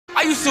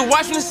Used to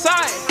watch from the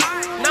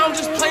side, now I'm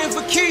just playing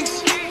for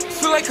keeps.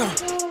 Feel like I'm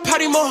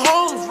Patty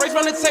Mahomes, raised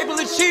round the table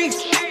of cheese.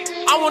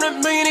 I want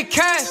 $1 million in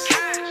cash,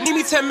 need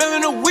me 10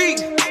 million a week.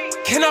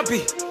 Can I be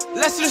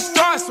less than the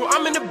stars? So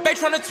I'm in the bay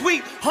trying to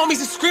tweet. Homies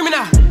are screaming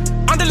out,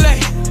 underlay,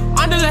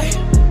 underlay,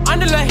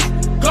 underlay,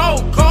 go,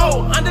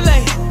 go,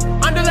 underlay,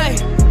 underlay,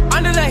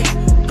 underlay,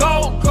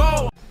 go,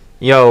 go.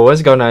 Yo,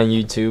 what's going on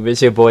YouTube?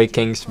 It's your boy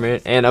King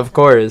Smith, and of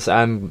course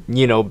I'm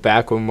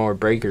back with more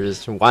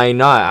breakers. Why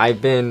not?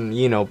 I've been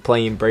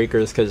playing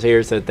breakers because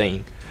here's the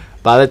thing.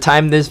 By the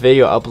time this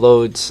video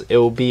uploads, it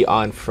will be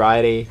on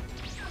Friday.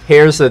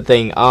 Here's the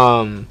thing,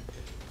 the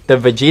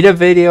Vegeta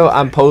video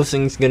I'm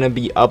posting is gonna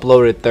be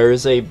uploaded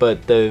Thursday,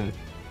 but the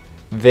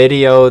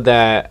video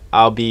that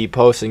I'll be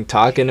posting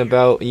talking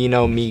about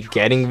me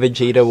getting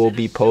Vegeta will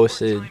be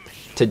posted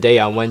today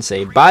on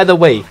Wednesday. By the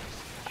way,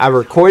 I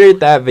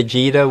recorded that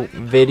Vegeta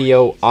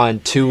video on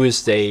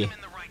Tuesday.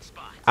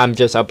 I'm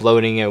just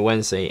uploading it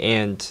Wednesday,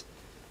 and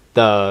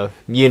the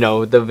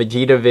the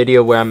Vegeta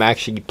video where I'm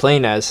actually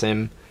playing as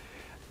him,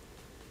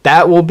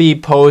 that will be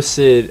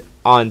posted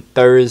on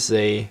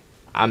Thursday.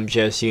 I'm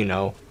just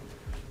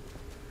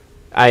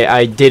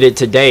I did it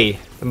today,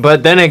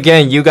 but then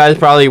again, you guys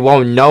probably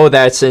won't know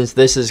that since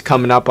this is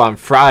coming up on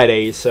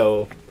Friday.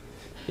 So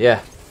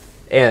yeah,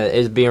 and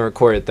it's being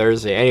recorded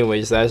Thursday.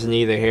 Anyways, that's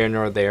neither here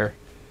nor there.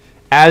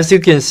 As you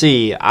can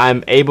see,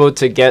 I'm able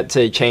to get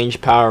to change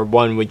power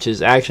 1, which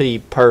is actually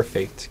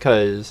perfect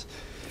because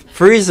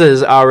Frieza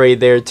is already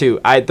there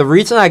too. The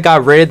reason I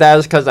got rid of that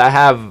is because I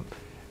have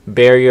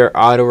barrier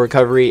auto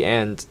recovery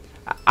and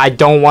I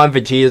don't want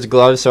Vegeta's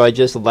gloves, so I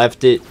just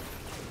left it.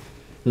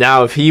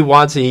 Now if he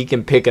wants it, he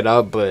can pick it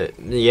up, but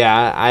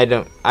yeah, I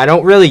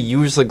don't really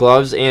use the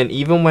gloves. And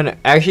even when,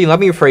 actually let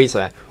me rephrase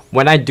that,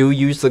 when I do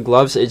use the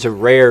gloves, it's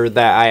rare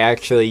that I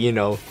actually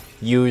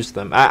use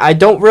them. I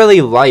don't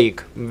really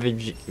like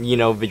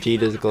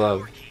Vegeta's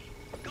glove.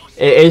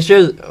 It's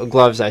just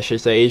gloves, I should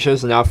say. It's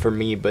just not for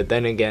me, but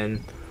then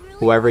again,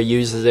 whoever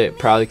uses it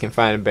probably can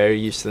find a better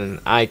use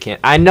than I can.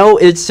 I know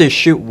it's to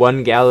shoot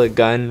 1 gala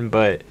gun,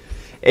 but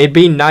it'd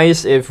be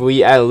nice if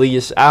we at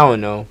least, I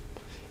don't know,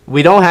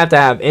 we don't have to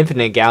have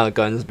infinite gala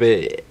guns,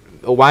 but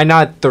why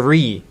not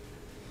 3?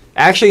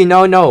 Actually,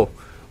 no.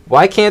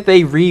 Why can't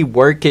they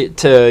rework it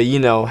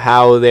to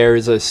how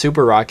there's a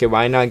super rocket?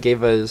 Why not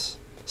give us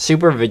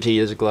Super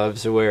Vegeta's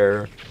gloves,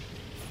 where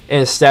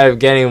instead of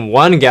getting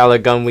 1 gala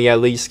gun, we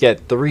at least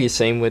get 3.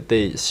 Same with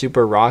the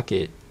super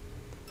rocket.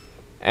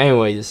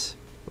 Anyways,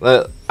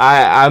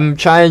 I'm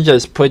trying to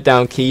just put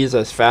down keys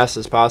as fast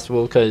as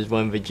possible, because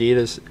when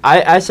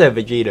I said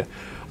Vegeta,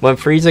 when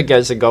Frieza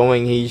gets it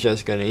going, he's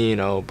just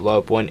gonna blow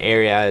up 1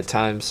 area at a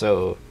time.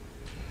 So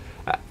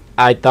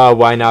I thought,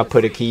 why not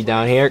put a key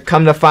down here?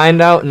 Come to find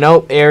out,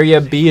 nope,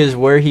 area B is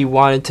where he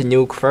wanted to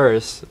nuke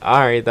first.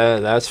 Alright,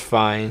 that's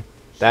fine.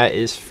 That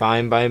is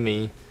fine by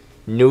me.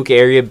 Nuke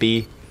area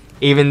B.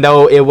 Even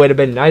though it would have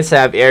been nice to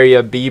have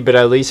area B, but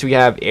at least we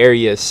have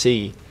area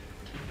C.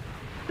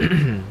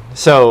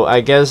 So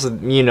I guess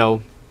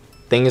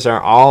things are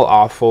all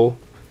awful.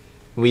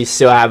 We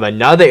still have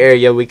another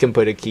area we can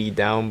put a key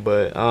down,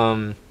 but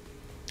I'm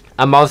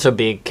also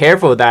being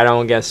careful that I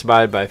don't get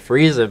spotted by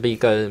Frieza,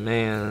 because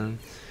man,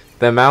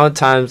 the amount of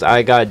times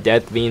I got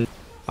death beam,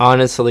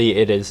 honestly,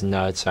 it is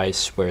nuts. I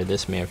swear,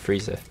 this man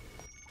Frieza.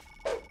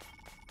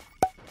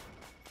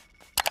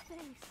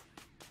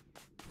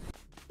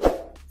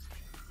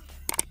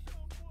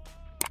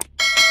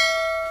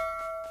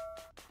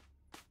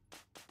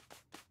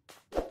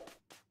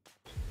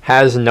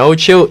 Has no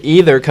chill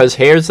either, because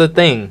here's the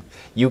thing.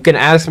 You can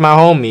ask my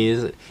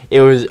homies.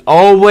 It was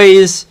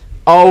always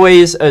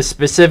a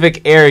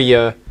specific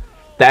area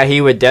that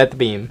he would death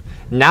beam.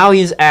 Now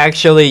he's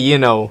actually,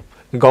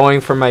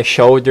 going for my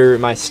shoulder,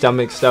 my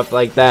stomach, stuff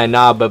like that.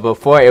 Nah, but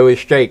before it was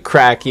straight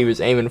crack he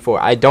was aiming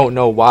for. I don't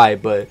know why,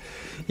 but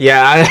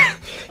yeah,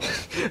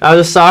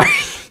 I'm sorry.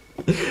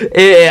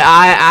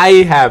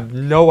 I have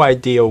no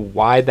idea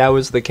why that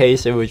was the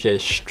case. It was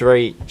just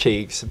straight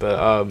cheeks, but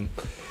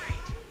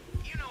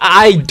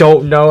I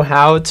don't know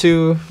how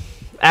to.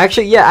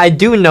 Actually, yeah, I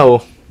do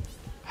know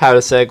how to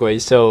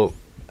segue. So,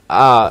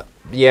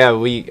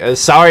 yeah,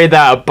 sorry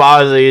that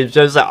apology. It's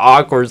just an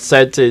awkward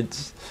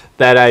sentence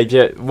that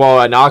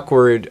an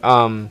awkward,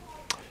 how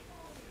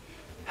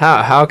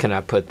can I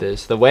put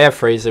this? The way I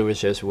phrased it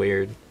was just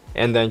weird.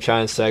 And then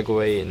trying to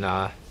segue,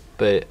 nah.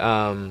 But,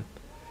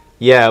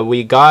 yeah,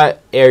 we got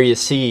Area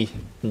C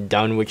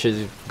done, which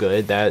is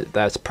good.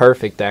 That's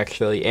perfect,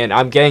 actually. And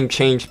I'm getting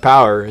changed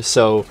power,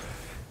 so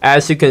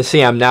as you can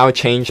see, I'm now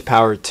changed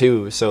power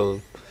 2,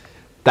 so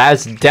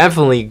that's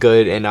definitely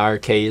good in our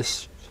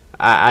case.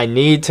 I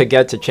need to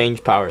get to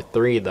change power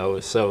 3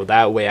 though, so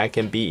that way I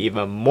can be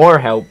even more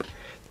help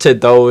to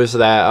those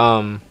that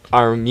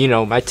are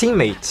my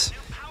teammates.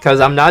 Because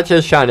I'm not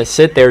just trying to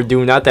sit there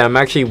do nothing. I'm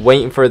actually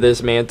waiting for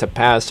this man to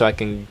pass so I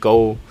can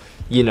go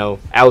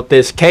out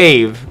this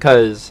cave.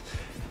 Because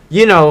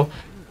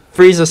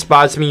Frieza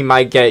spots me,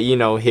 might get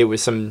hit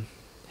with some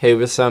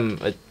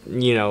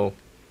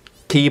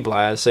key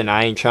blast, and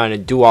I ain't trying to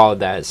do all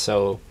that.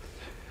 So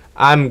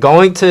I'm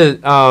going to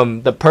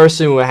the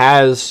person who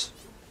has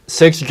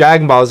 6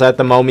 Dragon Balls at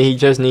the moment. He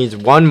just needs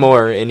 1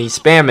 more, and he's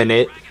spamming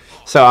it.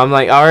 So I'm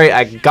like, all right,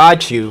 I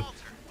got you.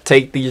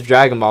 Take these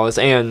Dragon Balls.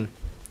 And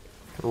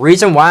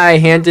reason why I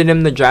handed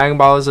him the Dragon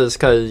Balls is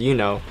because, you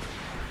know,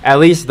 at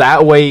least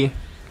that way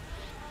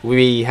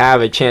we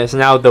have a chance.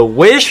 Now, the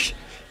wish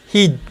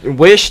he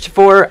wished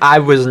for, I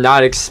was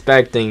not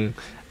expecting.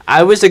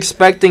 I was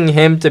expecting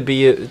him to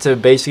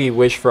basically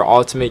wish for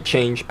ultimate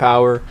change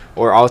power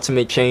or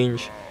ultimate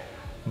change.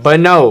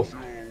 But no.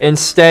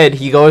 Instead,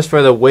 he goes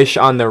for the wish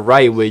on the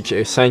right, which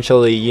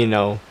essentially, you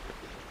know,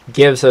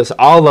 gives us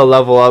all a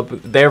level up.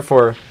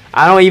 Therefore,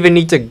 I don't even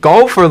need to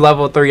go for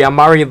level 3. I'm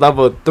already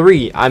level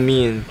 3. I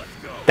mean,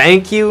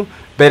 thank you.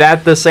 But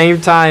at the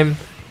same time,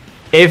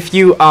 if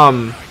you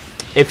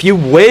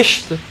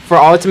wished for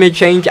ultimate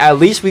change, at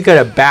least we could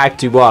have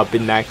backed you up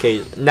in that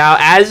case. Now,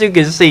 as you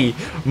can see,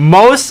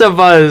 most of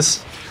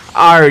us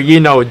are, you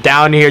know,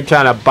 down here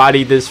trying to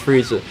body this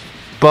Frieza.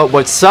 But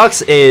what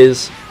sucks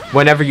is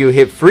whenever you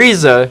hit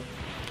Frieza,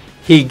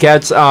 he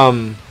gets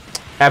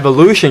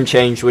evolution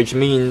change, which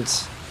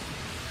means,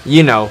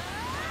 you know,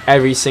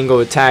 every single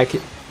attack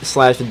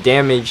slash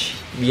damage,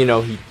 you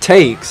know, he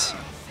takes,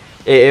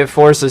 it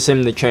forces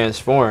him to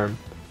transform.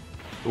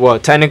 Well,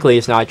 technically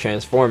it's not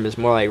transform, it's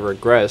more like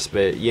regress,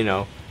 but, you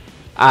know,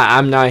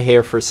 I'm not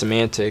here for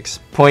semantics.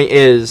 Point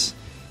is,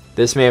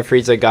 this man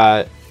Frieza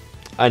got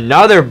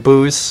another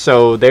boost,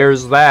 so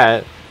there's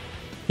that.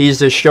 He's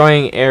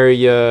destroying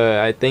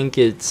area. I think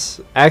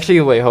it's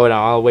actually, wait, hold on,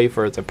 I'll wait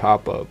for it to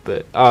pop up.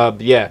 But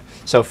yeah,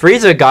 so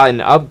Frieza got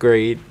an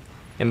upgrade,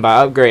 and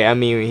by upgrade I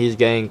mean he's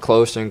getting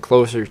closer and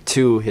closer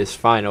to his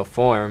final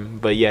form.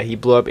 But yeah, he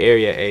blew up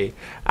area A.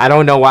 I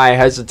don't know why I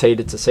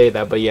hesitated to say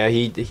that, but yeah,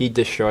 he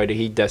destroyed it,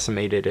 he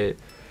decimated it.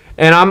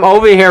 And I'm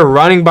over here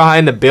running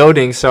behind the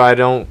building so I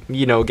don't,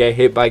 you know, get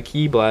hit by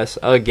Ki Blast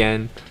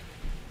again.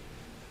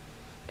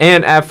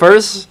 And at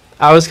first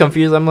I was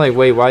confused. I'm like,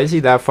 wait, why is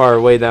he that far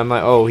away? Then I'm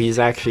like, oh, he's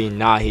actually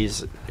not.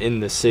 He's in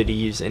the city.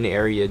 He's in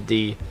area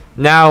D.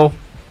 Now,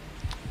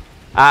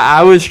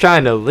 I was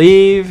trying to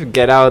leave,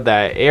 get out of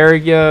that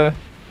area.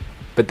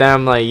 But then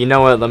I'm like, you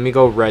know what? Let me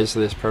go res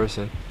this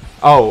person.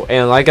 Oh,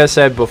 and like I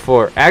said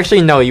before,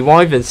 actually, no, you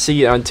won't even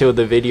see it until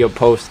the video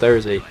posts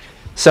Thursday.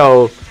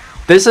 So,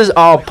 this is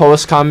all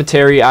post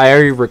commentary. I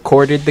already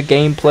recorded the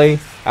gameplay.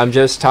 I'm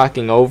just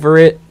talking over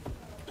it.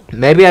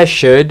 Maybe I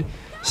should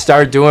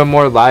start doing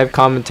more live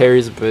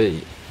commentaries, but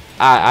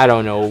I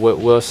don't know.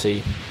 We'll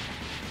see.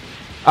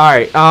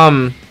 Alright,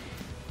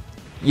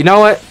 you know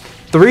what?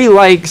 3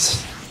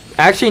 likes.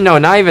 Actually, no,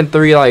 not even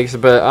 3 likes,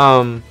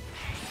 but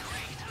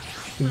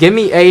give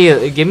me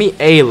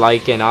a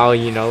like, and I'll,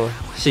 you know,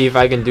 see if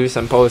I can do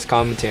some post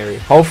commentary.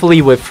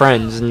 Hopefully with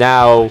friends.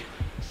 Now,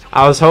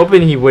 I was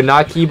hoping he would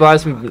not Ki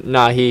Blast me.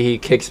 Nah, he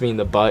kicks me in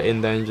the butt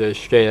and then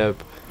just straight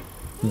up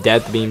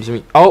death beams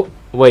me. Oh,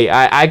 wait,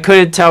 I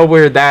couldn't tell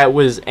where that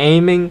was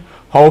aiming.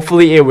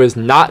 Hopefully it was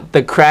not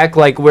the crack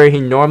like where he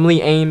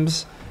normally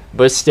aims,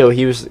 but still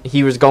he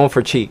was going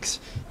for cheeks.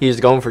 He was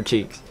going for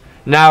cheeks.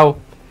 Now,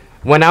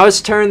 when I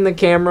was turning the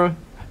camera,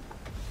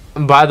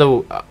 by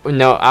the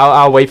no,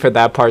 I'll wait for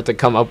that part to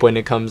come up when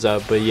it comes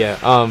up. But yeah,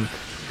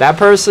 that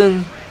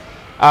person,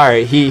 all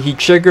right, he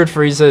triggered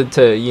Frieza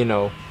to, you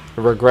know,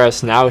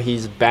 regress. Now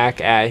he's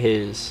back at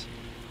his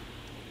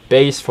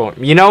base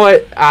form. You know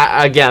what?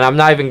 Again, I'm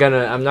not even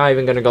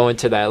gonna go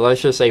into that.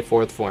 Let's just say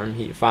 4th form.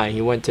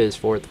 He went to his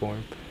 4th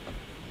form.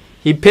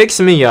 He picks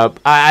me up.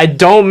 I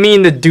don't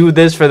mean to do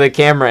this for the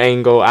camera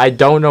angle. I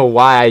don't know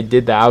why I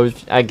did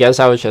that. I guess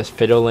I was just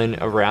fiddling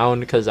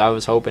around because I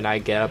was hoping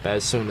I'd get up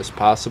as soon as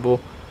possible.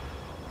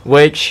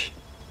 Which,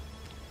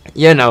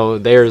 you know,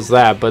 there's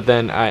that. But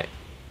then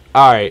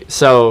alright,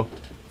 so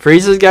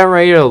Frieza's getting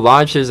ready to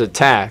launch his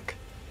attack.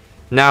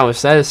 Now,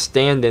 instead of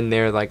standing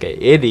there like an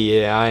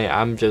idiot,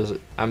 I'm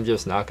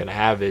just not gonna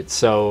have it.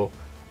 So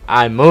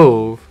I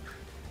move,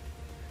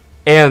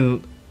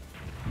 and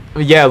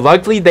yeah,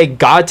 luckily they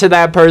got to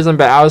that person,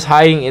 but I was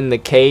hiding in the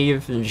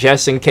cave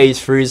just in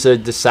case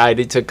Frieza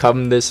decided to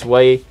come this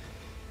way.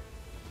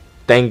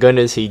 Thank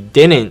goodness he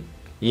didn't,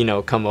 you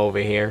know, come over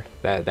here.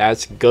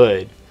 That's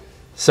good.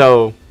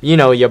 So, you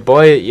know, your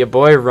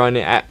boy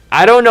running.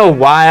 I don't know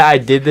why I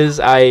did this.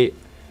 I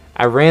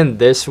ran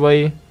this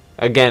way.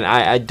 Again,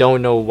 I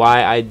don't know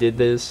why I did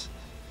this.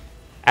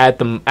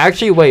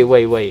 Actually,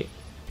 wait.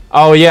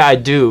 Oh, yeah, I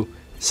do.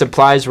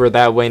 Supplies were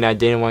that way, and I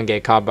didn't want to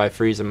get caught by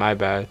Frieza, my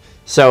bad.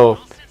 So,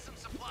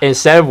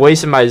 instead of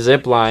wasting my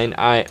zip line,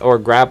 or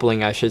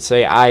grappling, I should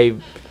say, I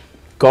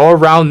go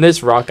around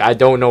this rock. I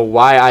don't know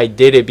why I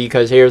did it,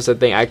 because here's the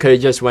thing. I could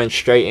have just went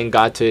straight and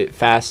got to it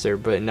faster,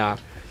 but nah.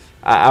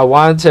 I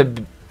wanted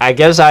to... I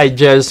guess I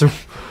just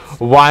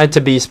wanted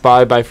to be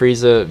spotted by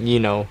Frieza,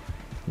 you know,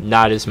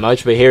 not as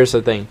much, but here's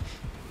the thing.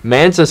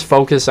 Man's just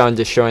focused on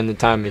destroying the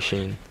time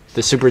machine,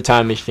 the super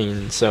time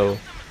machine, so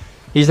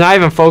he's not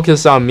even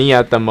focused on me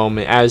at the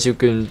moment, as you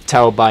can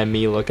tell by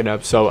me looking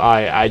up. So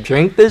I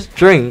drink this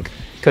drink,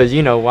 because,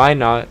 you know, why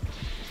not?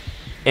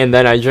 And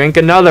then I drink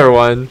another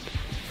one,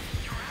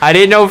 I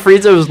didn't know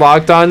Frieza was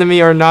locked onto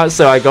me or not,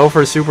 so I go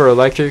for Super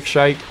Electric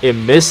Strike. It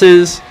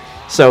misses,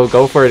 so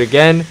go for it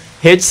again.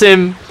 Hits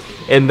him,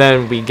 and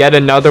then we get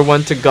another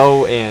one to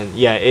go, and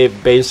yeah,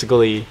 it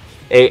basically...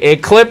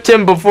 It clipped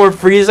him before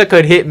Frieza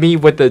could hit me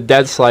with the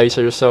Death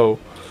Slicer, so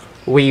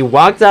we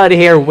walked out of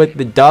here with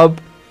the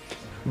dub.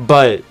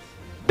 But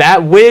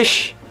that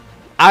wish,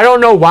 I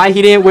don't know why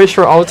he didn't wish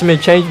for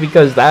ultimate change,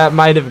 because that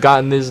might have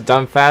gotten this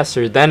done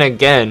faster. Then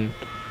again,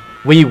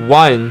 we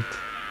won.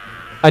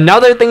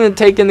 Another thing to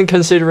take into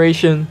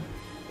consideration,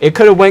 it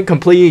could have went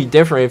completely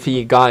different if he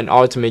had gotten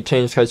ultimate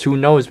change, because who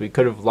knows, we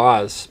could have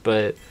lost.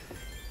 But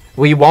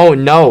we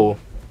won't know,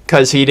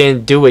 because he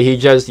didn't do it. He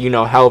just, you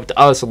know, helped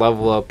us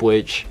level up,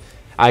 which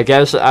I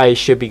guess I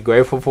should be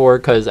grateful for,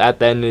 because at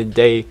the end of the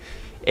day,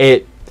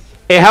 it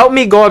helped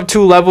me go up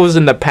 2 levels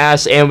in the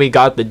past, and we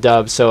got the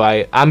dub. So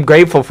I'm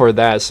grateful for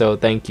that. So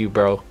thank you,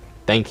 bro.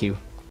 Thank you.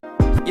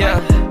 Yeah,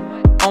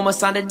 almost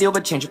signed a deal,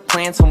 but change your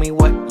plans, homie,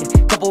 what?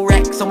 Yeah, couple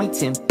racks on me,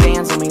 10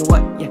 bands, homie,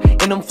 what?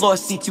 Yeah, in them floor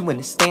seats, you in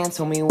the stands,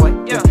 homie,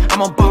 what? Yeah,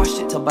 I'm on bar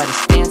shit, till by the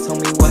stands,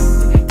 homie, what?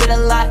 Yeah, did a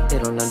lot, they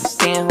don't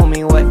understand,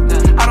 homie, what?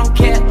 I don't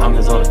care, I'm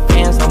just all the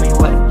fans, homie,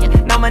 what?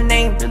 Yeah, now my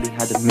name really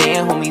has a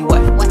man, homie,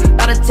 what?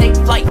 Gotta take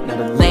flight,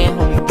 never land,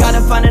 homie.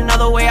 Gotta find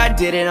another way, I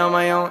did it on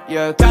my own,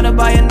 yeah. Gotta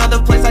buy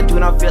another place, I do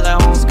not feel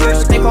at home,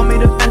 girl. They call me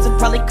defensive,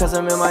 probably cause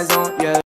I'm in my zone, yeah.